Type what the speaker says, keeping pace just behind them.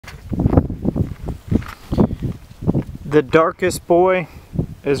The darkest boy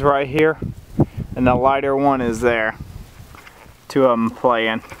is right here, and the lighter one is there. Two of them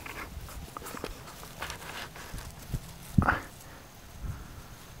playing.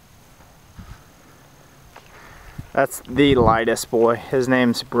 That's the lightest boy. His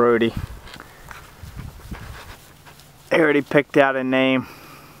name's Brody. I already picked out a name.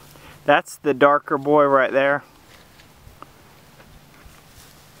 That's the darker boy right there.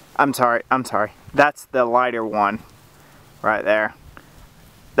 I'm sorry. That's the lighter one right there.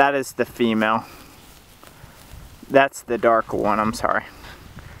 That is the female. That's the darker one, I'm sorry.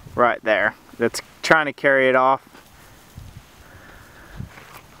 Right there. That's trying to carry it off.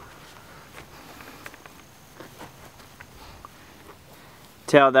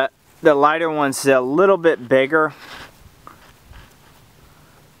 Tell that the lighter one's a little bit bigger.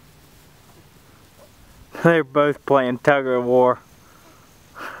 They're both playing tug of war.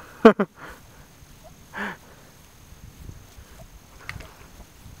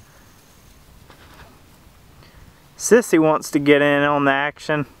 Sissy wants to get in on the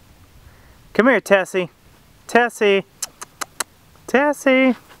action. Come here, Tessie. Tessie.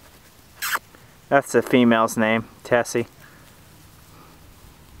 Tessie. That's the female's name, Tessie.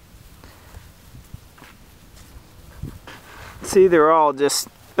 See, they're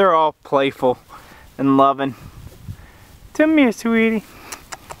all playful and loving. Come here, sweetie.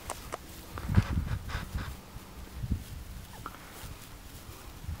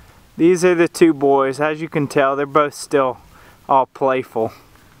 These are the two boys. As you can tell, they're both still all playful.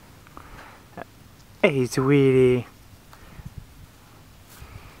 Hey, sweetie.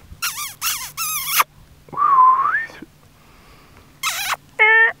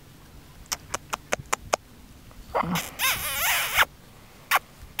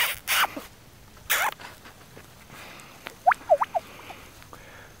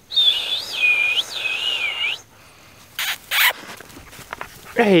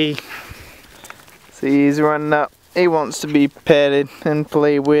 Hey, see, he's running up. He wants to be petted and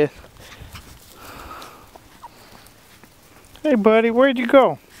played with. Hey buddy, where'd you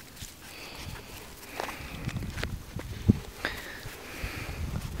go?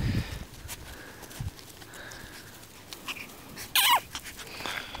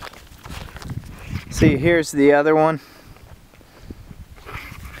 See, here's the other one.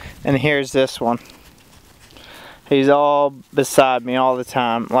 And here's this one. He's all beside me all the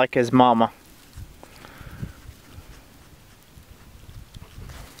time, like his mama.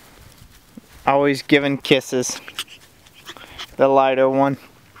 Always giving kisses. The lighter one.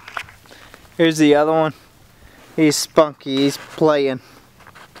 Here's the other one. He's spunky, he's playing.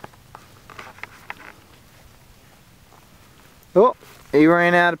 Oh, he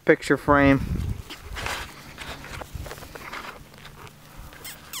ran out of picture frame.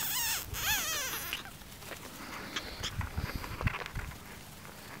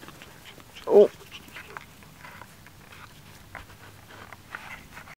 Oh,